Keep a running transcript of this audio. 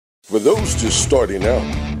For those just starting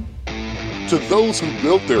out, to those who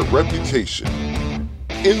built their reputation.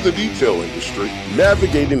 In the detail industry,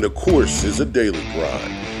 navigating the course is a daily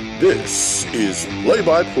grind. This is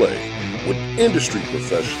Play-by-Play, with industry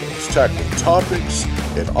professionals tackling topics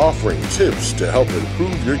and offering tips to help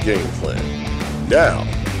improve your game plan. Now,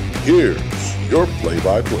 here's your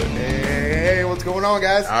Play-by-Play. Hey, what's going on,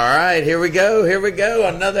 guys? All right, here we go.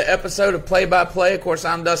 Another episode of Play-by-Play. Of course,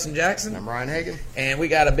 I'm Dustin Jackson. I'm Ryan Hagan. And we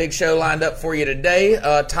got a big show lined up for you today.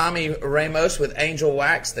 Tommy Ramos with Angel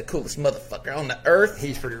Wax, the coolest motherfucker on the earth.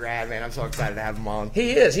 He's pretty rad, man. I'm so excited to have him on.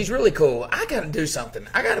 He is. He's really cool. I got to do something.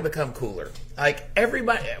 I got to become cooler. Like,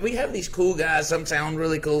 everybody, we have these cool guys. Some sound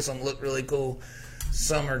really cool. Some look really cool.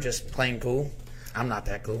 Some are just plain cool. I'm not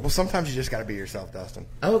that cool. Well, sometimes you just got to be yourself, Dustin.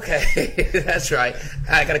 Okay, that's right.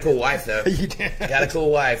 I got a cool wife, though. You do. Got a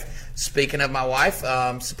cool wife. Speaking of my wife,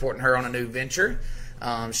 supporting her on a new venture.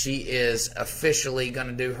 She is officially going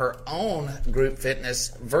to do her own group fitness,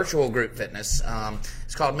 virtual group fitness.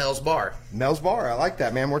 It's called Mel's Bar. Mel's Bar. I like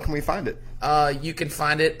that, man. Where can we find it? You can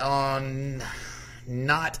find it on...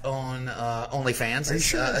 Not on OnlyFans. Are you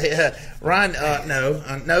sure? Yeah. Ryan,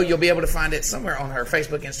 no, you'll be able to find it somewhere on her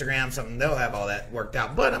Facebook, Instagram, something. They'll have all that worked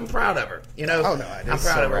out. But I'm proud of her. You know, I'm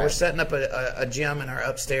proud of her. We're setting up a gym in her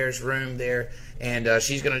upstairs room there, and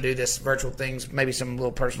she's going to do this virtual things, maybe some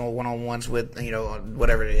little personal one-on-ones with,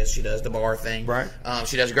 whatever it is she does, the bar thing. Right.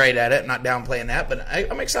 She does great at it. I'm not downplaying that, but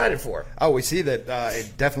I'm excited for her. Oh, we see that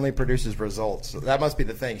it definitely produces results. So that must be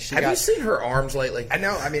the thing. Have you seen her arms lately? I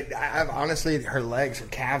know. I mean, I've honestly, her legs, her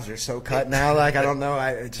calves are so cut now. Like, I don't know.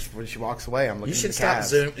 Just when she walks away, I'm looking. You should at the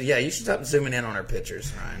stop calves. you should stop zooming in on her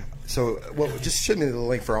pictures, Ryan. So, just shoot me the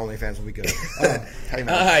link for OnlyFans will be good. Hey,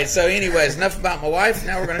 all right. So, anyways, enough about my wife.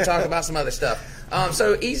 Now we're going to talk about some other stuff.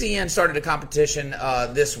 So EZN started a competition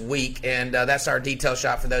this week, and that's our detail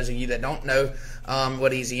shop for those of you that don't know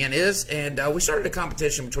what EZN is. And we started a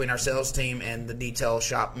competition between our sales team and the detail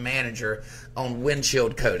shop manager on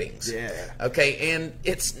windshield coatings. Yeah. Okay, and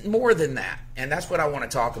it's more than that, and that's what I want to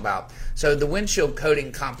talk about. So the windshield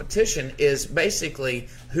coating competition is basically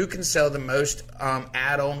who can sell the most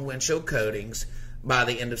add-on windshield coatings by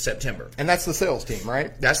the end of September. And that's the sales team,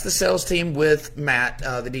 right? That's the sales team with Matt,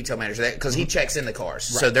 the detail manager, because he checks in the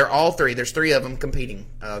cars. Right. So they're all three. There's three of them competing,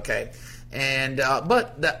 okay? And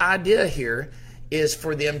but the idea here is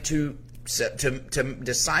for them to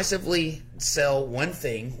decisively sell one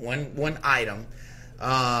thing, one item,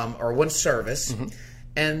 or one service. Mm-hmm.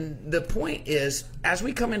 And the point is, as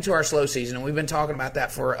we come into our slow season, and we've been talking about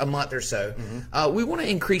that for a month or so, we want to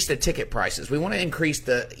increase the ticket prices. We want to increase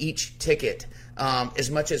each ticket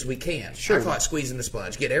as much as we can. Sure. I call it squeezing the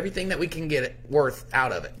sponge. Get everything that we can get worth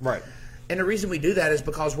out of it. Right. And the reason we do that is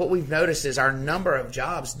because what we've noticed is our number of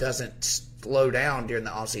jobs doesn't slow down during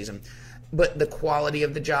the off season, but the quality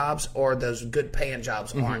of the jobs or those good paying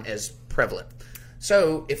jobs aren't as prevalent.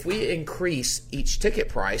 So if we increase each ticket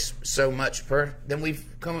price so much then we've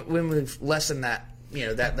lessened that.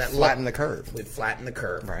 That flatten the curve. We've flattened the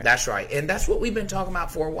curve. Right. That's right. And that's what we've been talking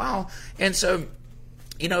about for a while. And so,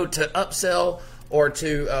 to upsell or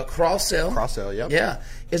to cross-sell. Cross-sell, yep. Yeah,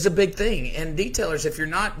 is a big thing. And detailers, if you're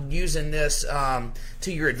not using this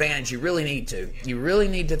to your advantage, you really need to. You really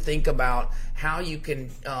need to think about how you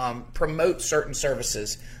can promote certain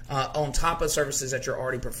services on top of services that you're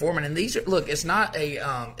already performing. And these are, look, it's not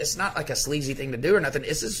like a sleazy thing to do or nothing.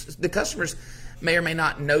 It's just the customers may or may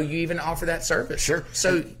not know you even offer that service. Sure.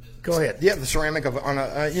 So go ahead. Yeah, the ceramic on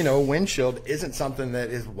a windshield isn't something that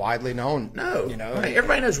is widely known. No. Right.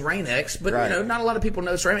 Everybody knows Rain-X, but right. Not a lot of people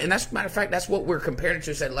know ceramic. And that's, matter of fact, that's what we're comparing it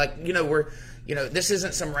to. Said this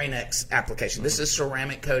isn't some Rain-X application. This is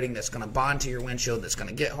ceramic coating that's going to bond to your windshield, that's going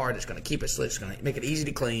to get hard, that's going to keep it slick, it's going to make it easy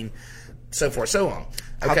to clean, so forth, so on.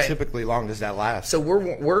 Okay. How typically long does that last? So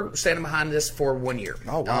we're standing behind this for 1 year.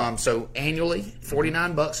 Oh, wow. So annually,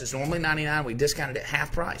 $49. It's normally $99. We discounted it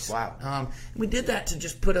half price. Wow. We did that to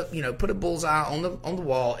just put a bullseye on the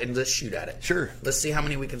wall and let's shoot at it. Sure. Let's see how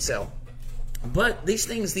many we can sell. But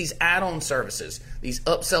these add-on services, these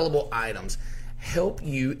upsellable items, help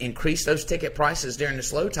you increase those ticket prices during the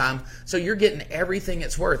slow time, so you're getting everything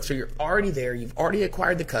it's worth. So you're already there. You've already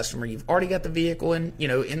acquired the customer. You've already got the vehicle in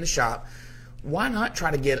the shop. Why not try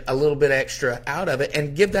to get a little bit extra out of it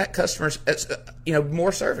and give that customer,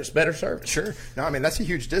 more service, better service? Sure. No, I mean, that's a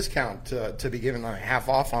huge discount to be given half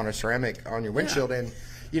off on a ceramic on your windshield. Yeah. And,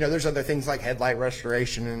 there's other things like headlight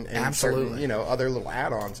restoration and absolutely certain, other little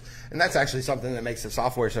add-ons. And that's actually something that makes the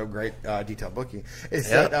software so great, Detail Booking, is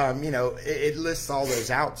that, it lists all those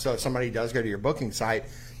out. So if somebody does go to your booking site,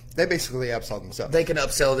 They basically upsell themselves. They can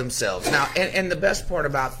upsell themselves. Now, and the best part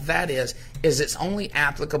about that is it's only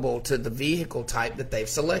applicable to the vehicle type that they've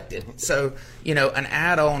selected. So, an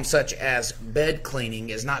add-on such as bed cleaning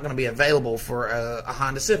is not going to be available for a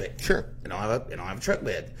Honda Civic. Sure. They don't have a truck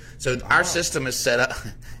bed. So our system is set up,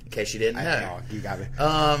 in case you didn't know. You got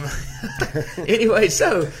it. Anyway,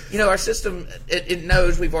 so, our system, it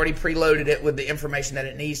knows we've already preloaded it with the information that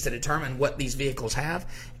it needs to determine what these vehicles have,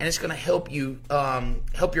 and it's going to help you,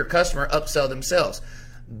 help your customer upsell themselves.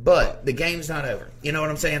 But the game's not over. You know what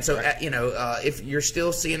I'm saying? So, if you're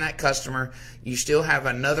still seeing that customer, you still have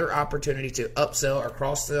another opportunity to upsell or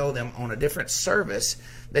cross-sell them on a different service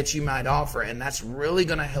that you might offer. And that's really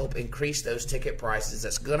going to help increase those ticket prices.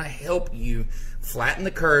 That's going to help you flatten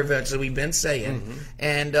the curve, as we've been saying,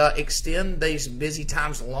 and extend these busy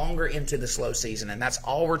times longer into the slow season. And that's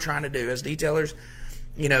all we're trying to do as detailers.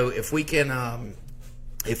 If we can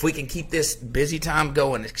keep this busy time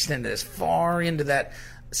going, extend it as far into that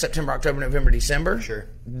September, October, November, December, sure,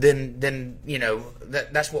 then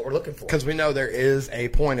that's what we're looking for. Because we know there is a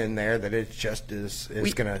point in there that it just is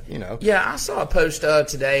going to, Yeah, I saw a post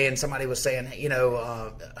today, and somebody was saying, they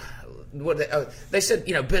said,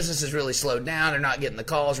 business has really slowed down. They're not getting the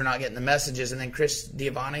calls. They're not getting the messages. And then Chris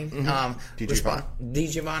Giovanni, so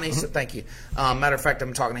thank you. Matter of fact,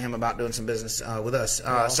 I'm talking to him about doing some business with us.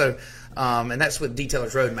 Awesome. And that's with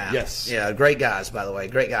Detailers Roadmap. Yes. Yeah, great guys, by the way.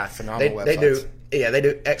 Great guy. Phenomenal websites. They do. Yeah, they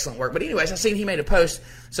do excellent work. But anyways, I seen he made a post.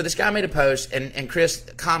 So this guy made a post, and Chris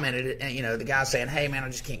commented, and the guy's saying, "Hey man, I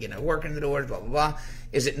just can't get no work in the doors, blah blah blah.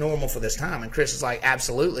 Is it normal for this time?" And Chris is like,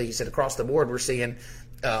 "Absolutely." He said, "Across the board, we're seeing,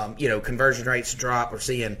 conversion rates drop. We're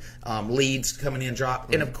seeing leads coming in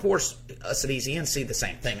drop, and of course, us at EZN see the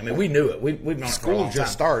same thing. I mean, we knew it. We've known it for a long time. School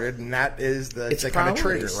just started, and that is the kind of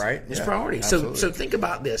trigger, right? It's priority. So think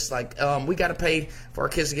about this. Like, we got to pay for our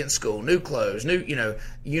kids to get in school, new clothes, new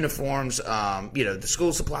uniforms, the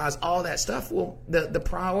school supplies, all that stuff. Well, the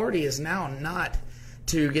priority is now not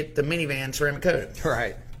to get the minivan ceramic coated.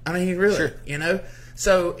 Right. I mean, really, sure.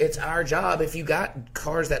 So it's our job, if you got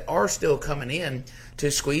cars that are still coming in, to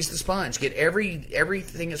squeeze the sponge, get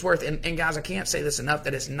everything it's worth. And guys, I can't say this enough,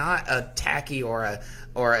 that it's not a tacky or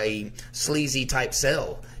a sleazy type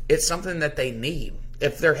sell. It's something that they need.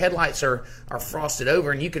 If their headlights are frosted over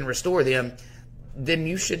and you can restore them, then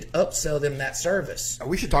you should upsell them that service.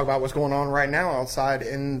 We should talk about what's going on right now outside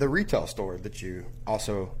in the retail store that you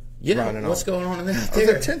also what's going on in there?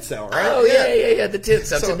 The tent sale, right? Oh, yeah, the tent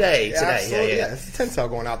sale today. Yeah, it's a tent sale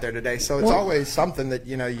going out there today. So it's always something that,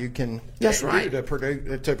 you can do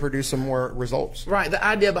to produce some more results. Right. The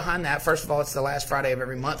idea behind that, first of all, it's the last Friday of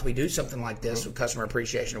every month. We do something like this with customer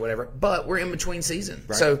appreciation or whatever, but we're in between season.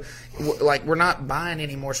 Right. So, we're not buying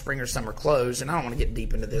any more spring or summer clothes, and I don't want to get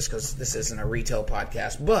deep into this because this isn't a retail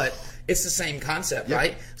podcast, but it's the same concept,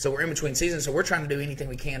 right? So we're in between seasons, so we're trying to do anything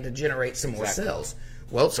we can to generate some more sales.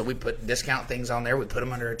 Well, so we put discount things on there. We put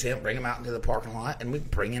them under a tent, bring them out into the parking lot, and we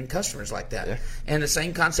bring in customers like that. Yeah. And the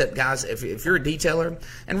same concept, guys, if you're a detailer,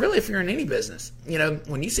 and really if you're in any business,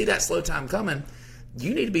 when you see that slow time coming,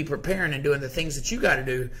 you need to be preparing and doing the things that you got to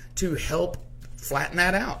do to help flatten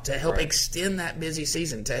that out, to help extend that busy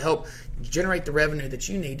season, to help generate the revenue that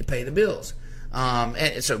you need to pay the bills.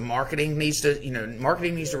 And so marketing needs to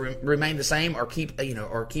remain the same or keep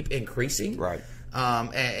increasing. Right.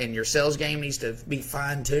 And your sales game needs to be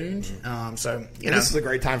fine-tuned. So, this is a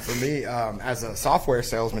great time for me as a software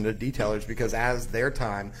salesman to detailers, because as their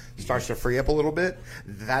time starts to free up a little bit,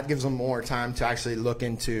 that gives them more time to actually look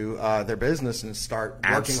into their business and start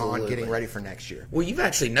working on getting ready for next year. Well, you've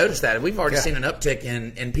actually noticed that. We've already seen an uptick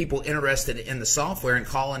in people interested in the software and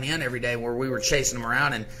calling in every day, where we were chasing them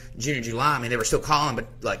around in June and July. I mean, they were still calling,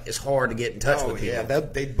 but it's hard to get in touch with people. Yeah,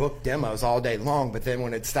 they book demos all day long, but then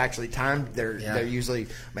when it's actually time, they're usually,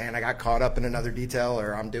 man, I got caught up in another detail,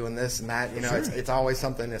 or I'm doing this and that. It's always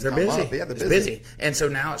something that's they're come busy. up. Yeah, they're busy. And so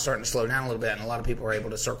now it's starting to slow down a little bit, and a lot of people are able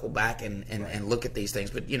to circle back and look at these things.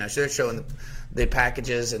 But so they're showing the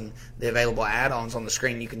packages and the available add-ons on the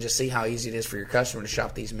screen. You can just see how easy it is for your customer to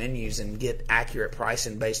shop these menus and get accurate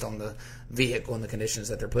pricing based on the vehicle and the conditions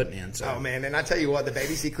that they're putting in. So. Oh man, and I tell you what, the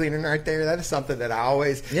baby seat cleaning right there, that is something that I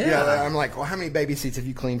always, I'm like, well, how many baby seats have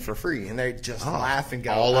you cleaned for free? And they just laugh and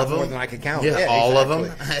go, all of them, more than I can count. Yeah, all exactly.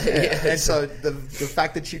 of them. And so the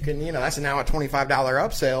fact that you can, that's now a $25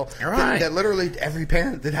 upsell. Right. That literally every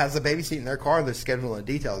parent that has a baby seat in their car, they're scheduling a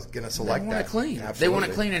detail is going to select that. They want to clean. Absolutely. They want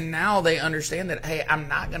to clean, and now they understand that, hey, I'm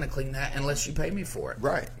not going to clean that unless you pay me for it.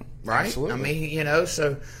 Right. Right. Absolutely. I mean,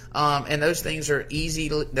 so and those things are easy.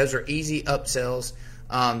 Those are easy upsells.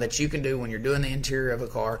 that you can do when you're doing the interior of a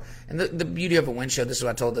car. And the beauty of a windshield, this is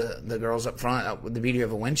what I told the girls up front, the beauty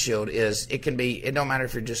of a windshield is it don't matter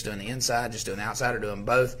if you're just doing the inside, just doing the outside, or doing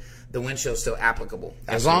both. The windshield's still applicable.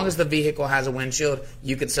 As long as the vehicle has a windshield,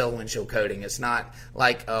 you could sell windshield coating. It's not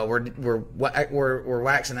like we're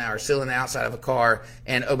waxing out or sealing the outside of a car,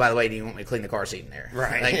 and oh, by the way, do you want me to clean the car seat in there?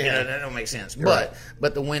 Right. Like, that don't make sense. But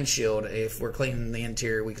the windshield, if we're cleaning the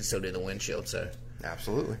interior, we can still do the windshield. So.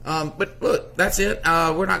 Absolutely. But look, that's it.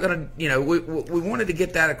 We're not going to, we wanted to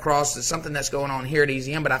get that across. It's something that's going on here at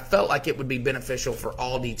EZM, but I felt like it would be beneficial for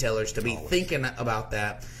all detailers to be thinking about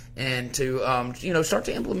that and to, start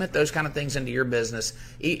to implement those kind of things into your business.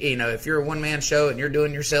 If you're a one-man show and you're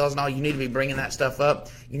doing your sales and all, you need to be bringing that stuff up.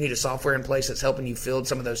 You need a software in place that's helping you field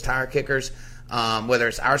some of those tire kickers. Whether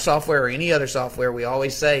it's our software or any other software, we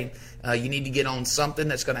always say you need to get on something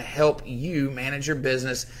that's going to help you manage your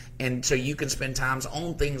business, and so you can spend times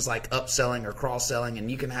on things like upselling or cross-selling,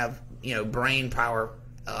 and you can have brain power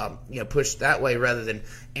pushed that way rather than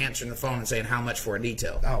answering the phone and saying how much for a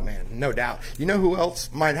detail. Oh man, no doubt. You know who else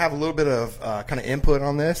might have a little bit of kind of input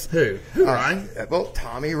on this? Who Ryan? Well,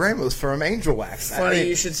 Tommy Ramos from Angel Wax. Funny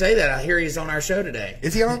you should say that. I hear he's on our show today.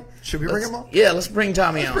 Is he on? Should we bring him on? Yeah, let's bring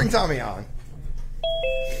Tommy on. Let's bring Tommy on.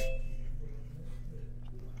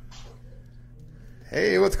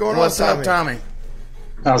 Hey, what's going on, What's up, Tommy?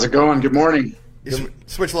 How's it going? Good morning. You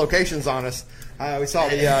switch locations on us. We saw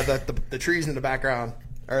the trees in the background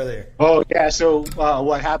earlier. Oh yeah. So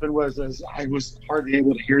what happened was I was hardly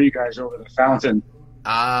able to hear you guys over the fountain.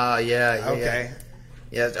 Yeah. Okay.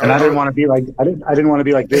 Yeah. And I didn't want to be like I didn't want to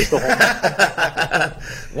be like this the whole time.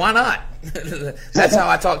 Why not? That's how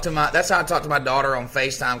I talk to my daughter on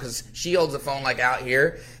FaceTime, because she holds the phone like out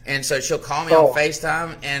here, and so she'll call me on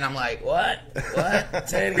FaceTime, and I'm like, what?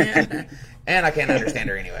 Say it again. And I can't understand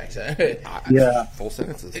her anyway. So yeah, full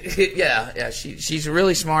sentences. Yeah. She's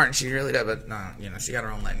really smart, and she really does, but she got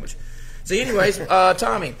her own language. So, anyways,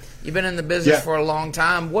 Tommy, you've been in the business for a long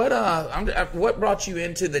time. What brought you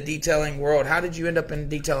into the detailing world? How did you end up in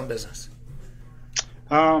the detailing business?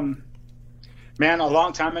 Man, a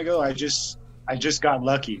long time ago, I just got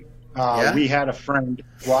lucky. We had a friend.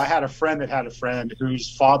 Well, I had a friend that had a friend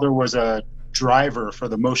whose father was a driver for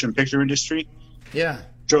the motion picture industry. Yeah.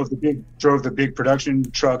 Drove the big production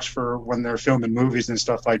trucks for when they're filming movies and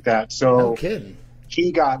stuff like that. So no kidding.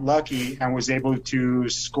 He got lucky and was able to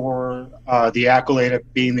score the accolade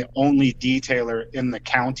of being the only detailer in the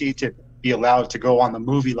county to be allowed to go on the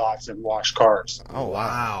movie lots and wash cars. Oh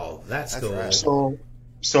wow, that's cool. Right.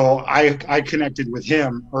 So I connected with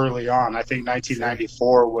him early on. I think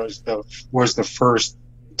 1994 was the first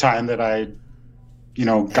time that I,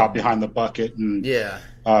 got behind the bucket and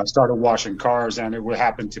started washing cars, and it would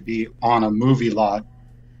happen to be on a movie lot.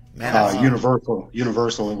 Man,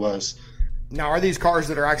 Universal it was. Now, are these cars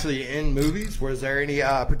that are actually in movies? Was there any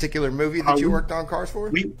particular movie that you worked on cars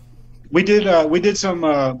for? We did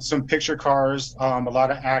some picture cars, a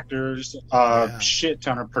lot of actors, shit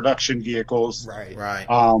ton of production vehicles. Right.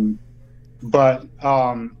 But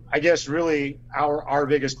I guess really our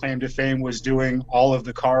biggest claim to fame was doing all of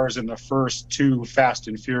the cars in the first 2 Fast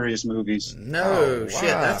and Furious movies. No shit,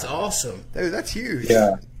 that's awesome. Dude, that's huge.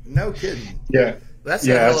 Yeah. No kidding. Yeah. That's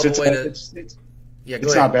a hell of a way to.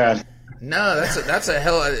 It's not bad. No, that's a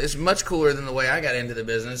hell. It's much cooler than the way I got into the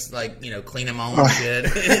business. Like, cleaning my own shit,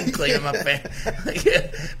 cleaning my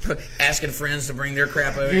asking friends to bring their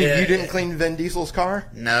crap over. You didn't clean Vin Diesel's car?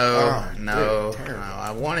 No.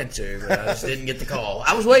 I wanted to, but I just didn't get the call.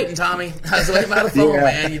 I was waiting, Tommy. I was waiting by the phone,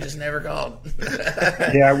 man. You just never called.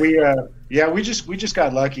 We just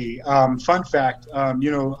got lucky. Fun fact,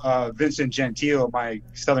 Vincent Gentile, my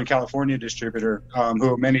Southern California distributor,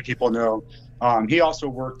 who many people know. He also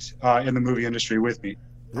worked in the movie industry with me.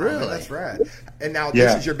 Really? That's rad. And now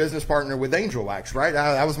this is your business partner with Angel Wax, right?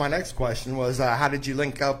 That was my next question was how did you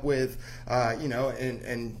link up with,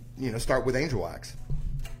 start with Angel Wax?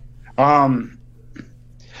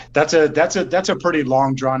 That's a pretty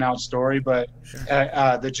long drawn out story, but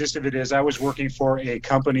the gist of it is I was working for a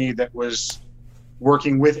company that was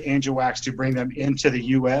working with Angel Wax to bring them into the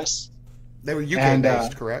U.S. They were UK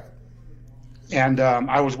based, correct? And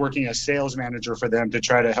I was working as sales manager for them to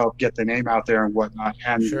try to help get the name out there and whatnot.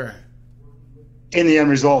 And in the end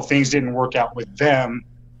result, things didn't work out with them.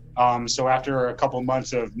 So after a couple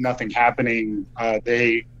months of nothing happening,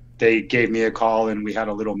 they gave me a call and we had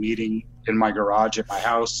a little meeting in my garage at my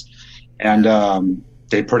house. And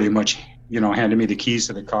they pretty much, handed me the keys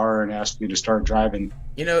to the car and asked me to start driving.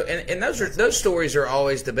 And those stories are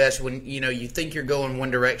always the best when, you think you're going one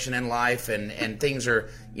direction in life and things are,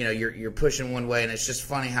 you're pushing one way, and it's just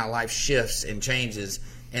funny how life shifts and changes.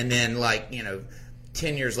 And then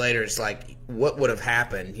 10 years later, it's like, what would have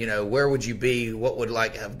happened? You know, where would you be? What would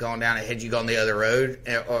like have gone down had you gone the other road?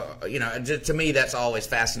 Or, you know, to me, that's always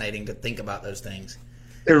fascinating to think about those things.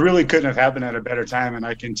 It really couldn't have happened at a better time. And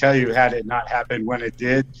I can tell you, had it not happened when it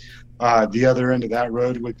did, the other end of that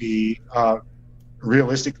road would be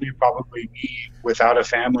realistically probably me without a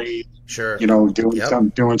family. Sure. You know,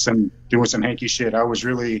 doing some hanky shit. I was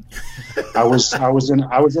really, I was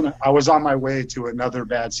on my way to another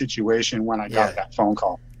bad situation when I got that phone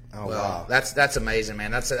call. Oh, well, wow. That's amazing,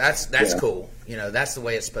 man. That's cool. You know, that's the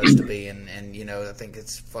way it's supposed to be. And you know, I think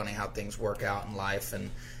it's funny how things work out in life,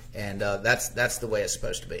 and that's the way it's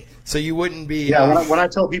supposed to be. So you wouldn't be. Yeah. When I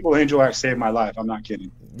tell people Angel Wax saved my life, I'm not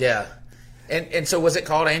kidding. Yeah. And so was it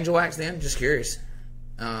called Angel Wax then? Just curious.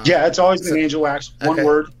 Yeah, it's always been Angel Wax. One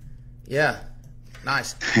word. Yeah.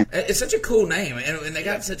 Nice. It's such a cool name, and they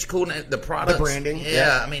got such cool name. The products, the branding.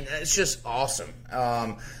 Yeah, I mean, it's just awesome.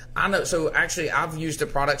 I know. So actually, I've used the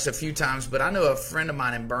products a few times, but I know a friend of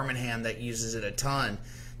mine in Birmingham that uses it a ton,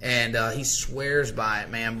 and he swears by it,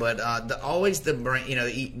 man. But the brand, you know,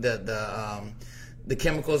 the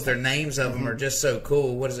chemicals, their names of them are just so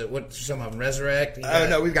cool. What is it? What's some of them? Resurrect? Oh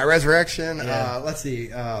no, we've got Resurrection. Let's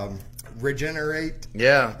see. Regenerate.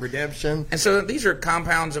 Yeah. Redemption. And so these are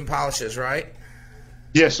compounds and polishes, right?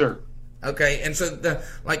 Yes, sir. Okay, and so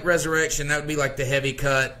like Resurrection, that would be like the heavy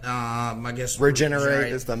cut. I guess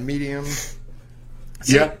Regenerate is the medium.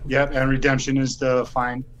 Yep, and Redemption is the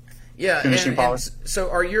fine. Yeah, finishing polish. So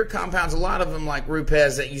are your compounds, a lot of them like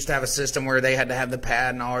Rupes that used to have a system where they had to have the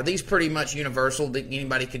pad and all, are these pretty much universal that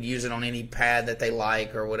anybody could use it on any pad that they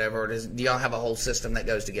like or whatever? Or do y'all have a whole system that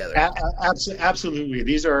goes together? Absolutely.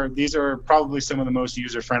 These are probably some of the most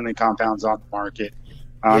user-friendly compounds on the market.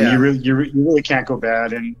 Yeah. You really can't go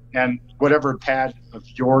bad, and whatever pad of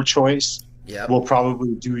your choice will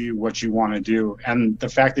probably do you what you want to do. And the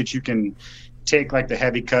fact that you can take like the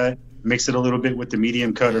heavy cut, mix it a little bit with the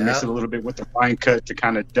medium cut, or mix it a little bit with the fine cut to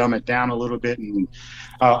kind of dumb it down a little bit, and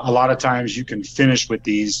a lot of times you can finish with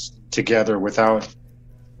these together without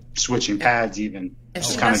switching pads even. It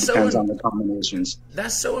just kind of depends on the combinations.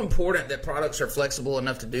 That's so important that products are flexible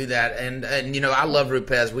enough to do that. And you know, I love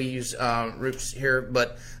Rupes. We use Rupes here,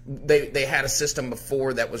 but they had a system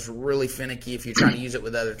before that was really finicky if you're trying to use it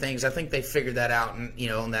with other things. I think they figured that out, and you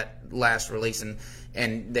know, on that last release,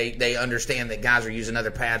 and they understand that guys are using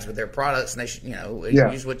other pads with their products, and they should, you know,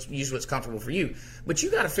 use what's comfortable for you. But you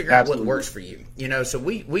got to figure out what works for you. You know, so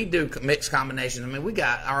we do mixed combinations. I mean, we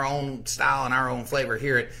got our own style and our own flavor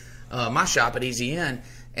here at my shop at Easy In,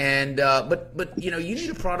 and but you know, you need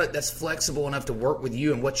a product that's flexible enough to work with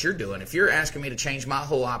you and what you're doing. If you're asking me to change my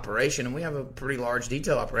whole operation, and we have a pretty large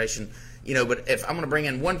detail operation, you know, but if I'm going to bring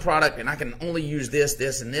in one product and I can only use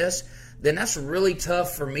this, and this, then that's really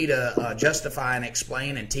tough for me to justify and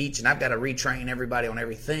explain and teach, and I've got to retrain everybody on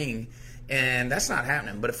everything. And that's not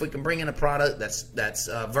happening. But if we can bring in a product that's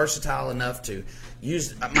versatile enough to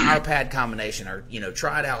use our pad combination, or you know,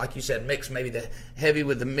 try it out, like you said, mix maybe the heavy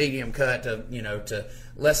with the medium cut to, you know, to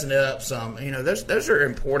lessen it up some. You know, those are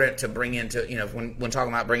important to bring into, you know, when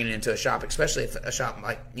talking about bringing it into a shop, especially if a shop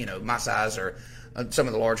like, you know, my size or some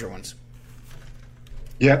of the larger ones.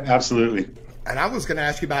 Yeah, absolutely. And I was going to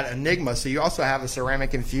ask you about Enigma. So you also have a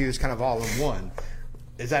ceramic infused kind of all in one.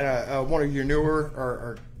 Is that one of your newer,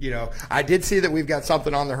 or you know, I did see that we've got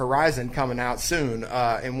something on the horizon coming out soon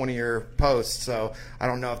in one of your posts. So I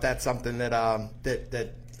don't know if that's something that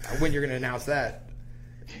when you're going to announce that.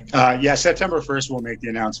 Yeah, September 1st we'll make the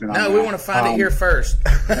announcement. No, we want to find it here first.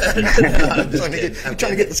 I'm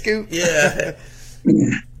trying to get the scoop. Yeah.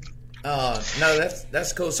 No,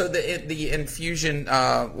 that's cool. So the infusion,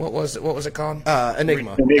 what was it called?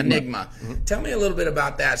 Enigma. Mm-hmm. Tell me a little bit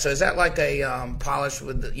about that. So is that like a polish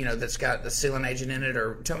with that's got the sealant agent in it,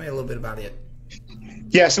 or tell me a little bit about it?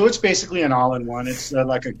 Yeah, so it's basically an all-in-one. It's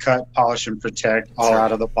like a cut, polish, and protect all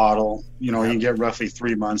out of the bottle. You know, you get roughly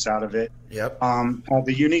 3 months out of it. Yep.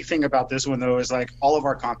 The unique thing about this one, though, is like all of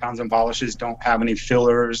our compounds and polishes don't have any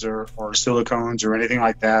fillers or silicones or anything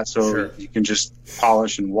like that. So you can just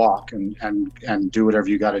polish and walk and do whatever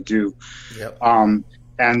you got to do. Yep.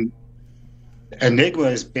 And Enigma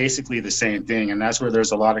is basically the same thing, and that's where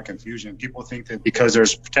there's a lot of confusion. People think that because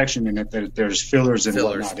there's protection in it, that there's fillers and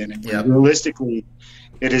whatnot in it. Yep. Realistically,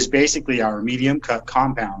 it is basically our medium cut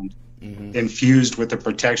compound infused with the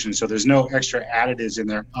protection. So there's no extra additives in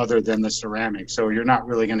there other than the ceramic. So you're not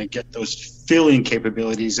really going to get those filling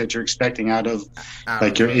capabilities that you're expecting out of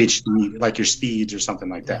like your HD, like your Speeds or something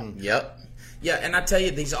like that. Yep. Yeah, and I tell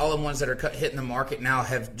you, these all-in-ones that are hitting the market now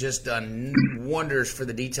have just done wonders for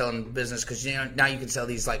the detailing business, because you know, now you can sell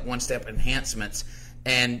these like one-step enhancements,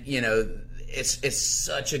 and you know, it's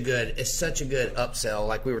such a good upsell,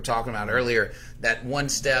 like we were talking about earlier. That one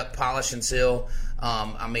step polish and seal.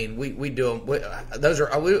 I mean, we do them.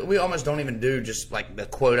 We almost don't even do just like the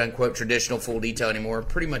quote unquote traditional full detail anymore.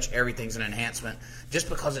 Pretty much everything's an enhancement, just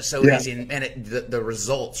because it's so easy, and the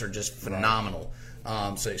results are just phenomenal.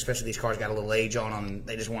 So especially these cars got a little age on them.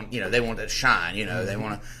 They just want they want it to shine.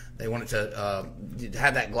 They want it to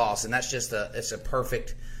have that gloss, and that's just it's a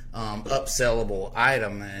perfect upsellable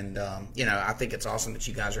item. And I think it's awesome that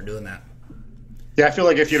you guys are doing that. Yeah, I feel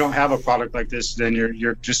like if you don't have a product like this, then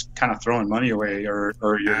you're just kind of throwing money away, or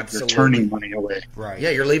you're turning money away. Right. Yeah,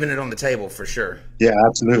 you're leaving it on the table for sure. Yeah,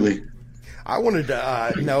 absolutely. I wanted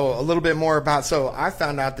to know a little bit more about. So I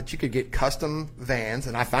found out that you could get custom vans,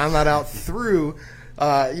 and I found that out through,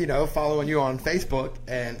 following you on Facebook.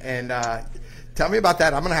 And tell me about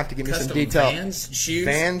that. I'm gonna have to give me custom some detail. Vans,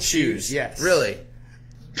 shoes. Yes. Really.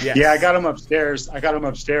 Yes. Yeah, I got them upstairs.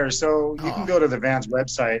 So you can go to the Vans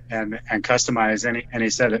website and customize any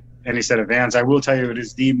set of Vans. I will tell you, it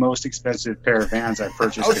is the most expensive pair of Vans I've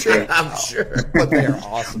purchased. Oh, sure. I'm sure. But they are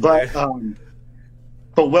awesome.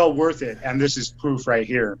 But well worth it. And this is proof right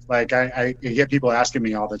here. Like I get people asking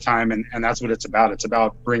me all the time, and that's what it's about. It's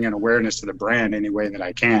about bringing awareness to the brand any way that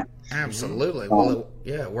I can. Absolutely. Well,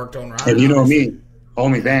 it worked on right. And you know me.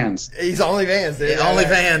 Only Vans. He's only Vans, dude. Yeah, only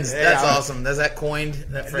Vans. That's awesome. Is that coined?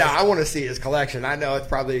 That phrase? No, I want to see his collection. I know it's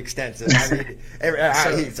probably extensive.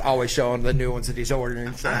 He's always showing the new ones that he's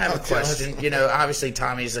ordering. So I have a question. Obviously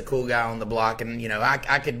Tommy's a cool guy on the block, and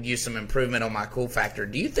I could use some improvement on my cool factor.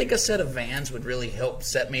 Do you think a set of Vans would really help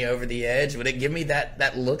set me over the edge? Would it give me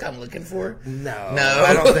that look I'm looking for? No,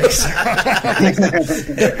 I don't think so. Rock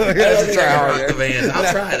the Vans.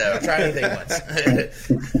 I'll try though. I'll try anything once.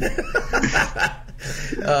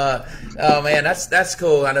 Oh man, that's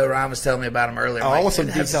cool. I know Ryan was telling me about them earlier. I want some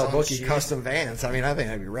detailed bookie custom Vans. I mean, I think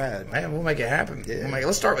that'd be rad. Man, we'll make it happen. Yeah.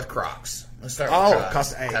 Let's start with Crocs. Custom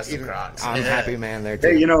Crocs. I'm happy, man. There too.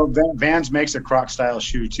 Hey, Vans makes a Croc style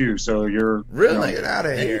shoe too, so you're really get out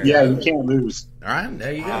of here. Yeah, you can't lose. All right,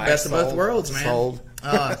 there you go. Best of both worlds, man. Sold.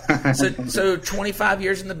 So 25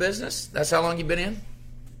 years in the business. That's how long you've been in.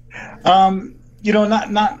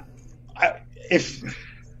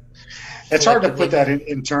 It's hard to put that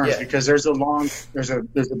in terms because there's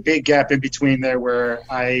a big gap in between there where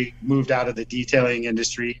I moved out of the detailing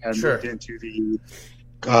industry and moved into the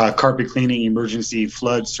carpet cleaning emergency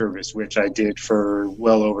flood service, which I did for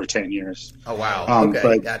well over 10 years. Oh wow! Okay,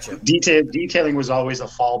 but gotcha. Detailing was always a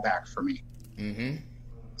fallback for me. Mm-hmm.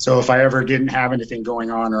 So if I ever didn't have anything going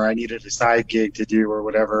on or I needed a side gig to do or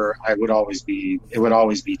whatever, it would always be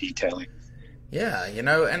detailing. Yeah, and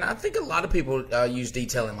I think a lot of people use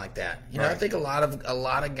detailing like that. Right. I think a lot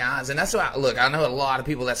of guys, and that's why. Look, I know a lot of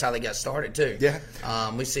people. That's how they got started too. Yeah,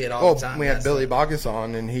 we see it all the time. We had Billy Baucus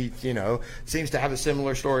on, and he, seems to have a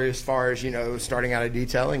similar story as far as starting out of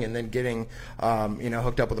detailing and then getting,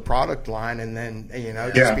 hooked up with a product line, and then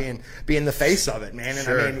just being the face of it, man. And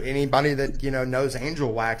sure. I mean, anybody that knows Angel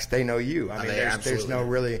Wax, they know you. I mean, there's no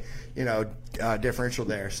really differential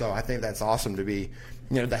there. So I think that's awesome to be.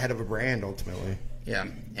 The head of a brand ultimately. Yeah,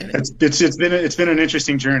 and it's been an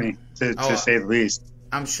interesting journey to say the least.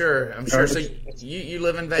 I'm sure. So you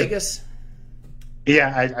live in Vegas?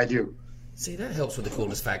 Yeah, I do. See, that helps with the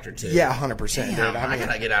coolness factor too. Yeah, 100%. Dude. I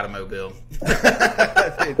gotta get out of Mobile.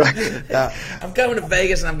 I'm coming to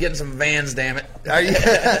Vegas and I'm getting some Vans. Damn it!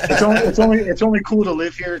 It's only cool to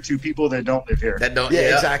live here to people that don't live here.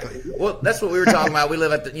 Yeah, exactly. Well, that's what we were talking about. We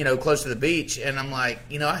live at the close to the beach, and I'm like,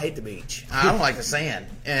 I hate the beach. I don't like the sand,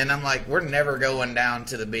 and I'm like, we're never going down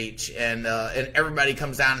to the beach, and everybody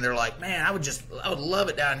comes down and they're like, man, I would love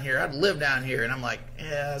it down here. I'd live down here, and I'm like,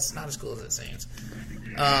 yeah, it's not as cool as it seems.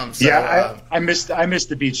 I missed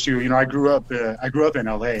the beach too. I grew up in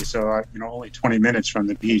LA, so only 20 minutes from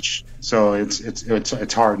the beach. So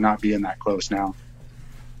it's hard not being that close now.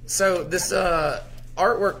 So this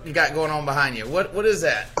artwork you got going on behind you, what is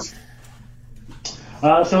that?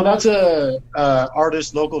 So that's a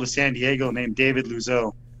artist local to San Diego named David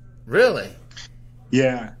Luzeau. Really?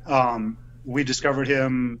 Yeah. We discovered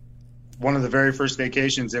him one of the very first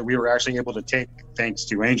vacations that we were actually able to take, thanks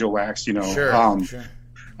to Angel Wax. Sure.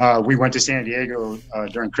 We went to San Diego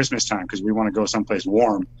during Christmas time because we want to go someplace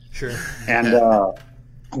warm. Sure. And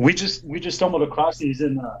we just stumbled across these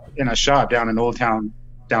in a shop down in Old Town,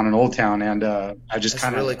 and I just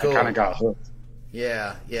kind of got hooked.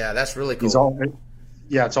 Yeah, that's really cool.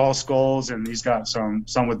 It's all skulls, and he's got some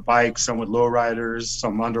with bikes, some with lowriders,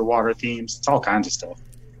 some underwater themes. It's all kinds of stuff.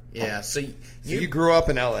 Yeah. So you grew up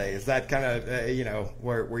in LA. Is that kind of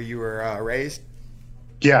where you were raised?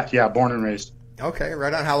 Yeah, born and raised. Okay,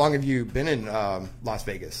 right on. How long have you been in Las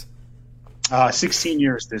Vegas? 16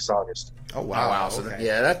 years this August. Oh wow! Oh, wow. So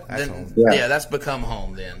Okay. that's become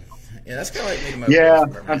home then. Yeah, that's kind of like me to move. Yeah,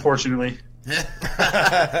 unfortunately.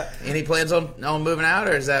 Any plans on moving out,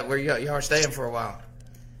 or is that where you are staying for a while?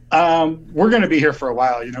 We're going to be here for a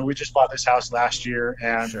while. We just bought this house last year,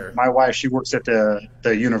 and my wife, she works at the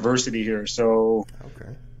university here. So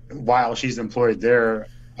while she's employed there,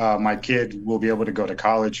 my kid will be able to go to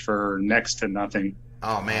college for next to nothing.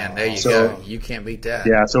 Oh man, there you go. You can't beat that.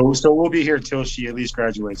 Yeah, so we'll be here till she at least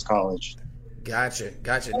graduates college. Gotcha.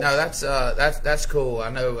 No, that's cool. I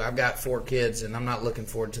know I've got 4 kids, and I'm not looking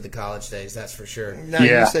forward to the college days. That's for sure. Now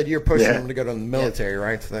you said you're pushing them to go to the military,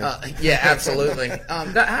 right? Yeah, absolutely. I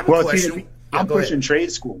have a question. I'm pushing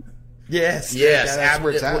trade school. Yes. That's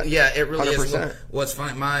where it's at. Yeah, it really 100%. is. What's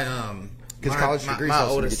funny, because college degrees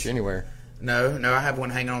don't get you anywhere. No, I have one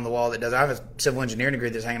hanging on the wall that does. I have a civil engineering degree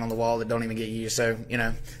that's hanging on the wall that don't even get used. So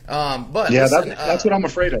but yeah, that's what I'm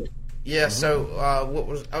afraid of. Yeah. So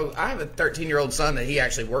I have a 13-year-old son that he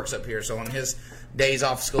actually works up here. So on his days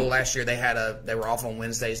off school last year, they were off on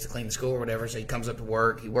Wednesdays to clean the school or whatever. So he comes up to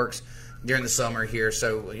work. He works during the summer here.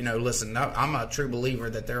 So listen, I'm a true believer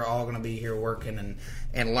that they're all going to be here working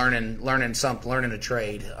and learning a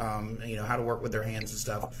trade. How to work with their hands and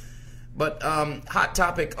stuff. But hot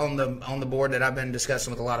topic on the board that I've been discussing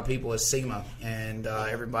with a lot of people is SEMA, and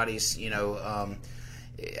everybody's not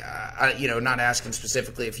asking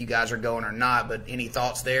specifically if you guys are going or not, but any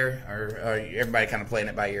thoughts there, or everybody kind of playing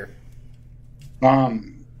it by ear?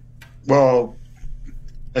 Well,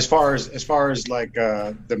 as far as like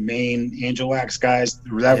the main Angel Wax guys,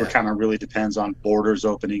 that kind of really depends on borders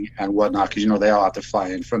opening and whatnot, because they all have to fly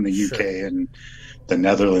in from the UK and the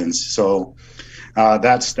Netherlands, so.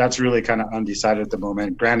 That's really kind of undecided at the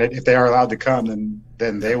moment. Granted, if they are allowed to come,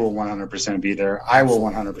 then they will 100% be there. I will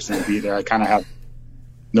 100% be there. I kind of have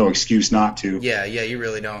no excuse not to. Yeah, you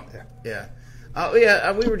really don't. Yeah.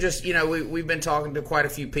 We were just, we've been talking to quite a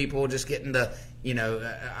few people, just getting to,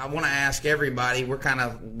 I want to ask everybody.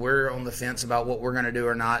 We're on the fence about what we're going to do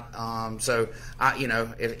or not. So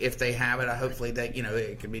if they have it, hopefully that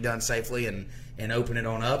it can be done safely and open it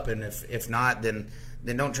on up. And if not, then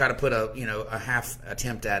don't try to put a half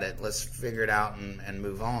attempt at it. Let's figure it out and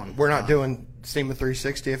move on. We're not doing SEMA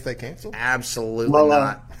 360 if they cancel? Absolutely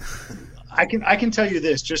not. I can tell you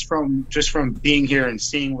this just from being here and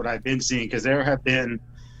seeing what I've been seeing, because there have been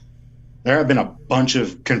a bunch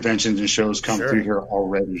of conventions and shows come through here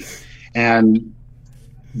already, and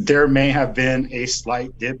there may have been a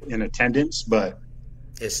slight dip in attendance, but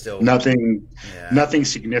it's still nothing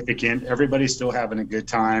significant. Everybody's still having a good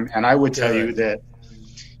time, and I would tell you that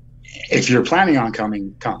if you're planning on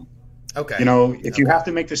coming, come. Okay. If you have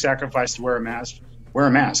to make the sacrifice to wear a mask.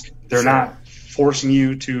 They're not forcing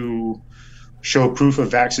you to show proof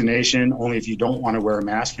of vaccination only if you don't want to wear a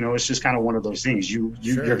mask. It's just kind of one of those things.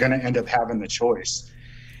 You're going to end up having the choice.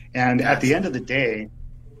 And at the end of the day,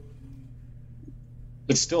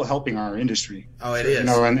 it's still helping our industry. Oh, it is.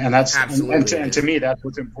 And that's absolutely. And to me, that's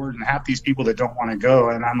what's important. Half these people that don't want to go,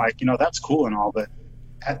 and I'm like, that's cool and all, but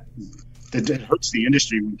it hurts the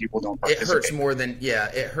industry when people don't participate. It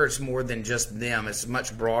hurts more than just them. It's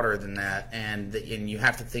much broader than that, and you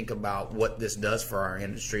have to think about what this does for our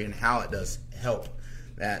industry and how it does help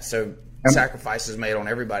that. So sacrifices made on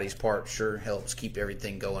everybody's part sure helps keep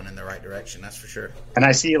everything going in the right direction. That's for sure. And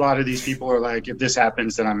I see a lot of these people are like, if this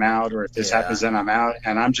happens, then I'm out, or if this happens, then I'm out.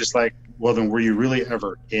 And I'm just like, well, then were you really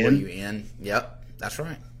ever in? Were you in? Yep, that's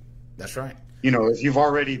right. If you've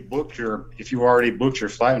already booked your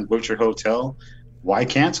flight and booked your hotel, why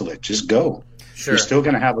cancel it? Just go. Sure. You're still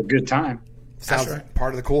going to have a good time. Sounds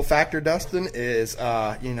part of the cool factor, Dustin, is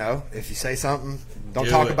if you say something, don't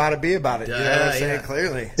talk about it, be about it. You know what I'm saying?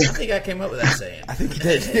 Clearly. I think I came up with that saying. I think you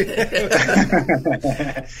did.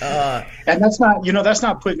 And that's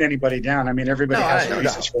not putting anybody down. I mean, everybody has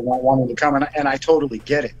reasons for not wanting to come, and I totally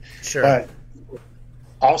get it. Sure. But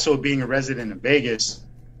also being a resident of Vegas,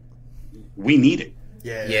 we need it.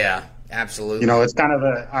 Yeah, absolutely. It's kind of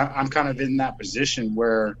I'm kind of in that position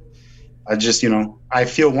where I just, I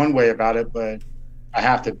feel one way about it, but I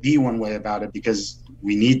have to be one way about it because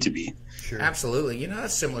we need to be. Sure. Absolutely.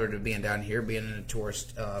 That's similar to being down here, being in a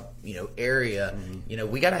tourist, area. Mm-hmm.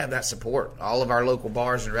 We got to have that support. All of our local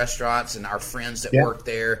bars and restaurants and our friends that work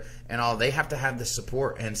there and all, they have to have the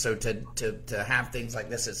support. And so to have things like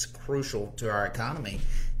this is crucial to our economy.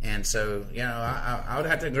 And so, I would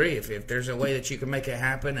have to agree if there's a way that you can make it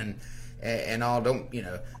happen and all, don't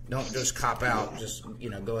just cop out, just,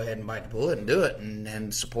 go ahead and bite the bullet and do it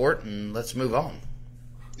and support and let's move on.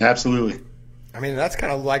 Absolutely. I mean, that's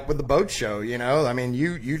kind of like with the boat show, you know. I mean,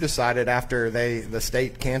 you decided after the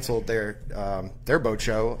state canceled their boat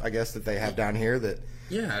show, I guess, that they have down here that.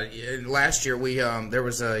 Yeah, last year we there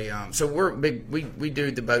was a so we're big we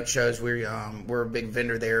do the boat shows. We're a big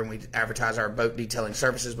vendor there, and we advertise our boat detailing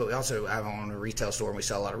services, but we also have on a retail store and we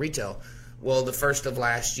sell a lot of retail. Well, the first of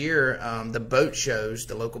last year, the boat shows,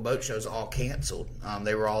 the local boat shows, all canceled.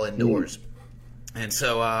 They were all indoors, and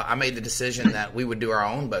so I made the decision that we would do our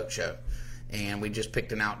own boat show, and we just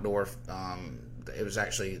picked an outdoor. It was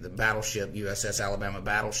actually the battleship, USS Alabama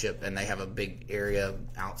battleship, and they have a big area,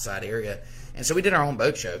 outside area. And so we did our own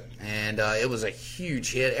boat show, and it was a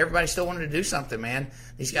huge hit. Everybody still wanted to do something, man.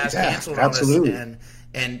 These guys canceled on us,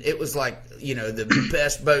 and it was like, you know, the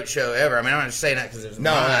best boat show ever. I mean, I'm not just saying that because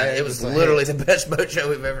it was literally the best boat show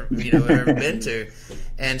we've ever been to.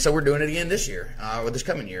 And so we're doing it again this year, or this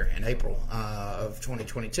coming year in April of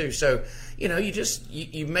 2022. So, you know,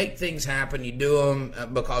 you make things happen, you do them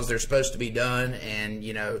because they're supposed to be done, and,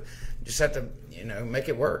 you know, just have to, you know, make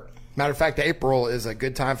it work. Matter of fact, April is a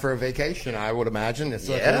good time for a vacation, I would imagine. If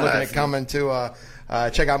you're looking at coming to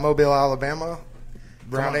check out Mobile, Alabama,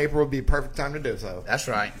 around April would be a perfect time to do so. That's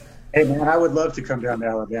right. Hey, man, I would love to come down to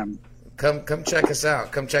Alabama. Come check us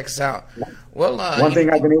out. Come check us out. Well, one thing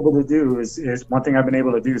I've been able to do is since I've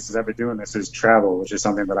been doing this is travel, which is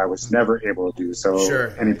something that I was never able to do. So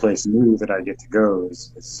any place new that I get to go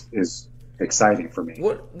is exciting for me.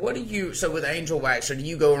 What do you, so with Angel Wax, so do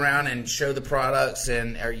you go around and show the products,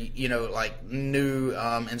 and are you know, like new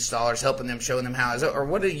installers, helping them, showing them how is it, or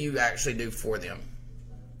what do you actually do for them?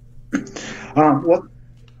 Well,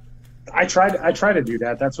 I try to do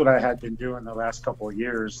that. That's what I had been doing the last couple of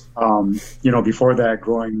years. You know, before that,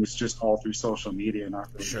 growing was just all through social media, not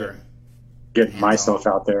really getting myself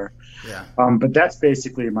out there. Yeah. But that's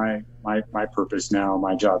basically my purpose now.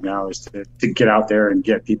 My job now is to get out there and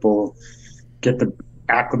get people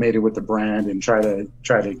acclimated with the brand and try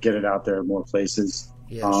to get it out there more places.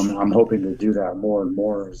 Yes. I'm hoping to do that more and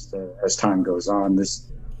more as time goes on. This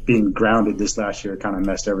being grounded this last year kind of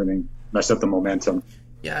messed up the momentum.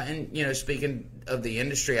 Yeah, and, you know, speaking of the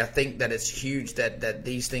industry, I think that it's huge that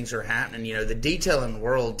these things are happening. You know, the detailing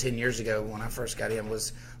world 10 years ago when I first got in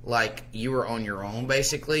was like you were on your own,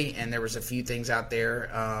 basically, and there was a few things out there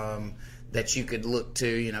that you could look to.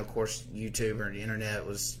 You know, of course, YouTube or the internet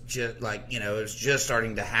was just like, you know, it was just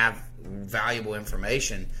starting to have valuable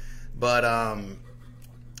information. But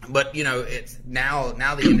you know, it's now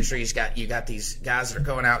the industry's got these guys that are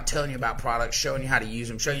going out telling you about products, showing you how to use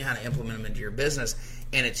them, showing you how to implement them into your business.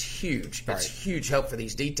 And it's huge. Right. It's huge help for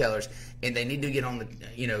these detailers, and they need to get on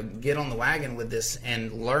the wagon with this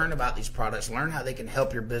and learn about these products, learn how they can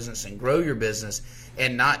help your business and grow your business,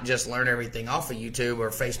 and not just learn everything off of YouTube or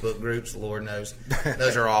Facebook groups. Lord knows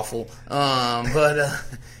those are awful.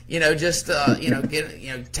 You know, just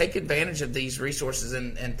take advantage of these resources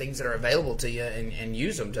and things that are available to you, and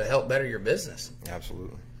use them to help better your business.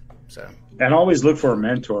 Absolutely. So, and always look for a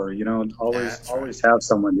mentor. You know, always have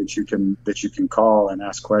someone that you can call and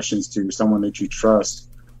ask questions to, someone that you trust.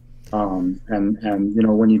 And you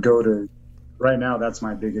know, when you go to, right now, that's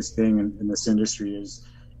my biggest thing in this industry is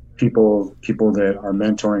people that are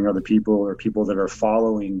mentoring other people, or people that are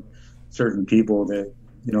following certain people that,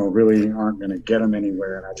 you know, really aren't going to get them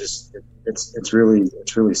anywhere. And it's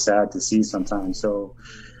really sad to see sometimes. So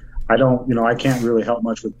I can't really help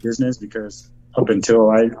much with business, because up until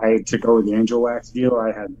I took over the Angel Wax deal,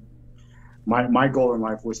 I had my goal in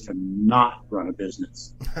life was to not run a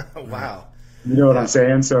business. Wow. You know what I'm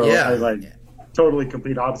saying? So totally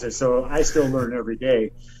complete opposite. So I still learn every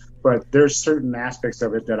day, but there's certain aspects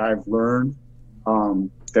of it that I've learned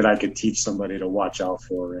that I could teach somebody to watch out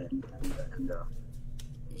for and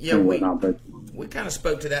whatnot. But we kind of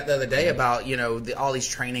spoke to that the other day about, you know, all these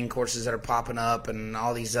training courses that are popping up and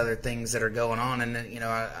all these other things that are going on. And, you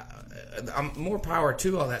know, I'm more power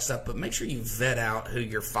to all that stuff, but make sure you vet out who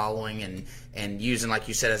you're following and using, like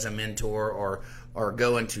you said, as a mentor or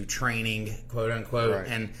going to training, quote unquote, right.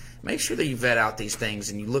 And make sure that you vet out these things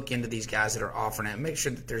and you look into these guys that are offering it. Make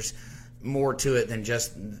sure that there's more to it than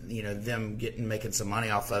just, you know, them making some money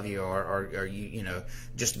off of you or you know,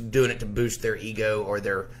 just doing it to boost their ego or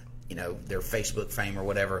their, you know, their Facebook fame or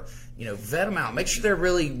whatever. You know, vet them out. Make sure they're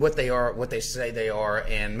really what they are, what they say they are,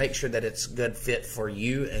 and make sure that it's a good fit for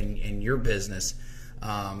you and your business.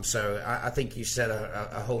 So I think you said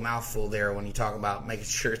a whole mouthful there when you talk about making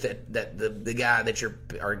sure that the guy that you're,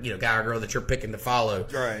 or, you know, guy or girl that you're picking to follow,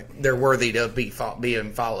 right, they're worthy to be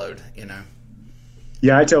being followed, you know.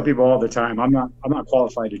 Yeah, I tell people all the time, I'm not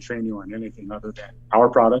qualified to train you on anything other than our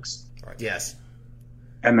products. Right. Yes.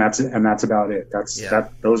 And that's about it.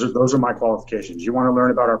 Those are my qualifications. You want to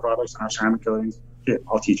learn about our products and our ceramic coatings? Shit,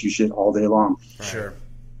 I'll teach you shit all day long. Sure.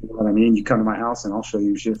 You know what I mean? You come to my house and I'll show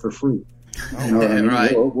you shit for free. You know what I mean?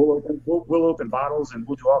 Right. We'll open bottles and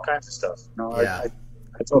we'll do all kinds of stuff. You know, Yeah.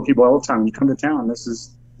 I tell people all the time, when you come to town, this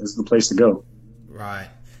is the place to go. Right.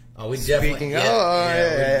 Oh, we definitely. We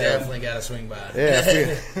definitely got to swing by.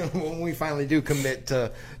 Yeah, when we finally do commit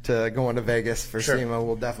to going to Vegas for Sure. SEMA,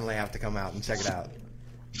 we'll definitely have to come out and check it out.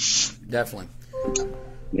 Definitely.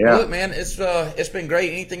 Yeah. Look, man, it's been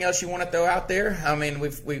great. Anything else you want to throw out there? I mean,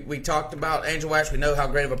 we talked about Angel Wax. We know how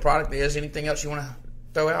great of a product it is. Anything else you want to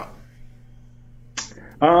throw out?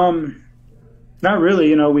 Not really.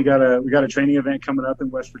 You know, we got a training event coming up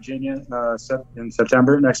in West Virginia in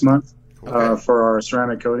September next month for our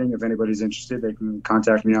ceramic coating. If anybody's interested, they can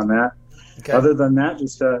contact me on that. Okay. Other than that,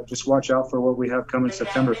 just watch out for what we have coming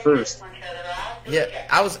September 1st. Yeah,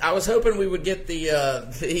 I was hoping we would get the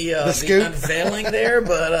scoop? unveiling there,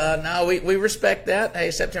 but no, we respect that. Hey,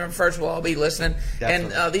 September 1st, we'll all be listening.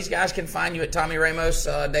 Definitely. And these guys can find you at Tommy Ramos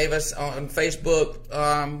Davis on Facebook,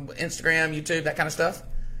 Instagram, YouTube, that kind of stuff.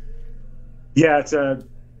 Yeah, it's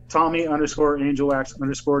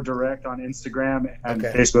Tommy_AngelWax_direct on Instagram and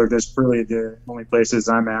Okay. Facebook. That's really the only places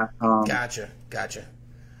I'm at. Gotcha.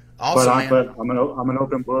 Awesome, But I'm an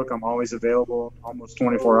open book. I'm always available, almost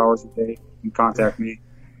 24 hours a day. You can contact me.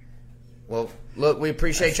 Well, look, we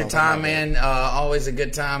appreciate your time, man. Always a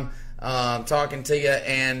good time talking to you.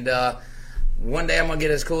 And one day I'm going to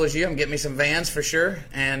get as cool as you. I'm going to get me some Vans for sure.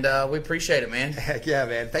 And we appreciate it, man. Heck yeah,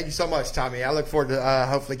 man. Thank you so much, Tommy. I look forward to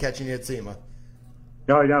hopefully catching you at SEMA.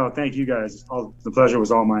 No, thank you guys. The pleasure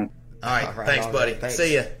was all mine. All right. Thanks, all buddy. right, thanks.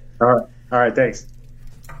 See ya. All right, thanks.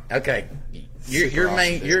 Okay.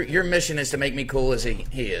 Your mission is to make me cool as he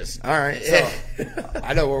is. All right, so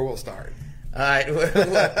I know where we'll start. All right.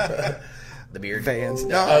 The beard. Vans.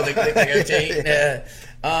 Oh, the goatee.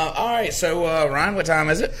 All right. So, Ryan, what time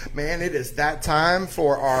is it? Man, it is that time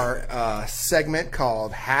for our segment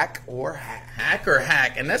called Hack or Hack. Hack or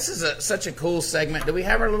hack, and this is such a cool segment. Do we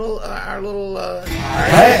have our little Hack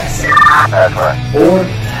or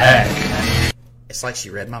hack? It's like she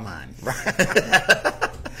read my mind.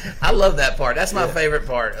 I love that part. That's my favorite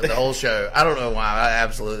part of the whole show. I don't know why. I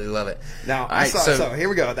absolutely love it. Now, all right, so here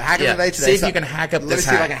we go. The hack of the day today. See if you can hack up Let me this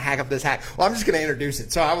see if I hack. can hack up this hack. Well, I'm just going to introduce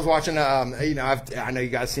it. So I was watching, I know you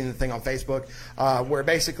guys seen the thing on Facebook where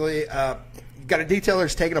basically got a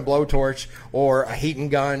detailer's taking a blowtorch or a heating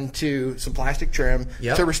gun to some plastic trim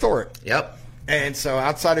to restore it. Yep. And so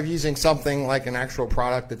outside of using something like an actual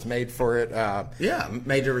product that's made for it.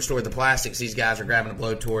 Made to restore the plastics, these guys are grabbing a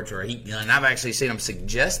blowtorch or a heat gun. I've actually seen them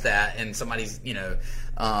suggest that in somebody's,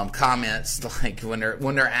 comments, like when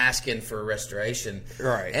they're asking for restoration.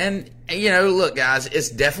 Right. And, look, guys, it's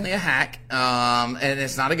definitely a hack, and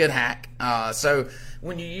it's not a good hack. So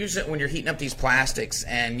when you use it, when you're heating up these plastics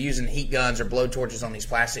and using heat guns or blowtorches on these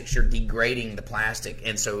plastics, you're degrading the plastic.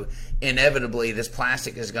 And so inevitably this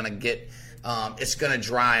plastic is going to get... it's going to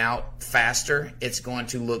dry out faster. It's going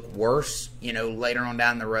to look worse, later on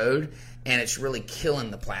down the road. And it's really killing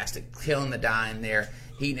the plastic, killing the dye in there,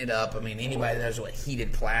 heating it up. I mean, anybody that knows what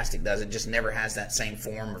heated plastic does, it just never has that same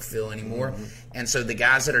form or feel anymore. Mm-hmm. And so the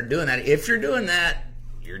guys that are doing that, if you're doing that,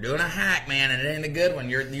 you're doing a hack, man, and it ain't a good one.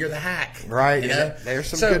 You're the hack. Right. There's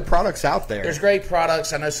some good products out there. There's great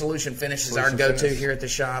products. I know Solution Finish is our go-to here at the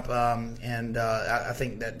shop. And I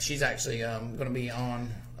think that she's actually going to be on...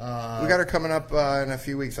 we got her coming up in a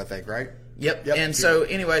few weeks, I think, right? Yep. And so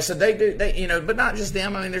anyway, so they do, but not just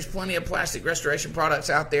them. I mean, there's plenty of plastic restoration products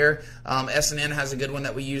out there. S&N has a good one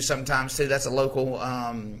that we use sometimes too. That's a local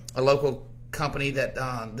company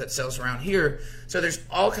that sells around here. So there's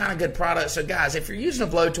all kind of good products. So guys, if you're using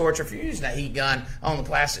a blowtorch or if you're using a heat gun on the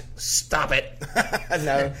plastic, stop it.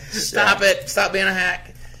 No. Stop it. Stop being a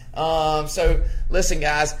hack. So listen,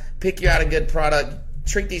 guys, pick you out a good product.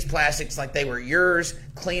 Treat these plastics like they were yours.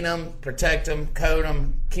 Clean them, protect them, coat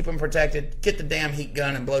them, keep them protected. Get the damn heat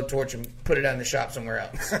gun and blowtorch and put it out in the shop somewhere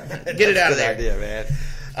else. Get it out of there. Good idea, man.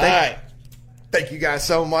 All right. Thank you guys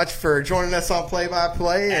so much for joining us on Play by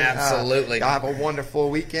Play. Absolutely. Y'all have a wonderful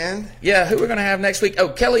weekend. Yeah, who we're going to have next week? Oh,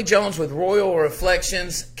 Kelly Jones with Royal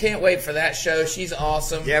Reflections. Can't wait for that show. She's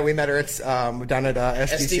awesome. Yeah, we met her down at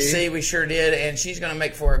SDC. We sure did, and she's going to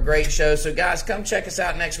make for a great show. So, guys, come check us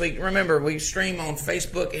out next week. Remember, we stream on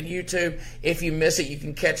Facebook and YouTube. If you miss it, you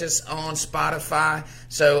can catch us on Spotify.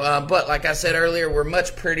 So, but like I said earlier, we're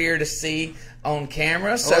much prettier to see on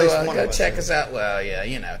camera. So go check us out. Well,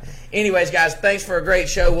 yeah, Anyways, guys, thanks for a great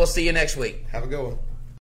show. We'll see you next week. Have a good one.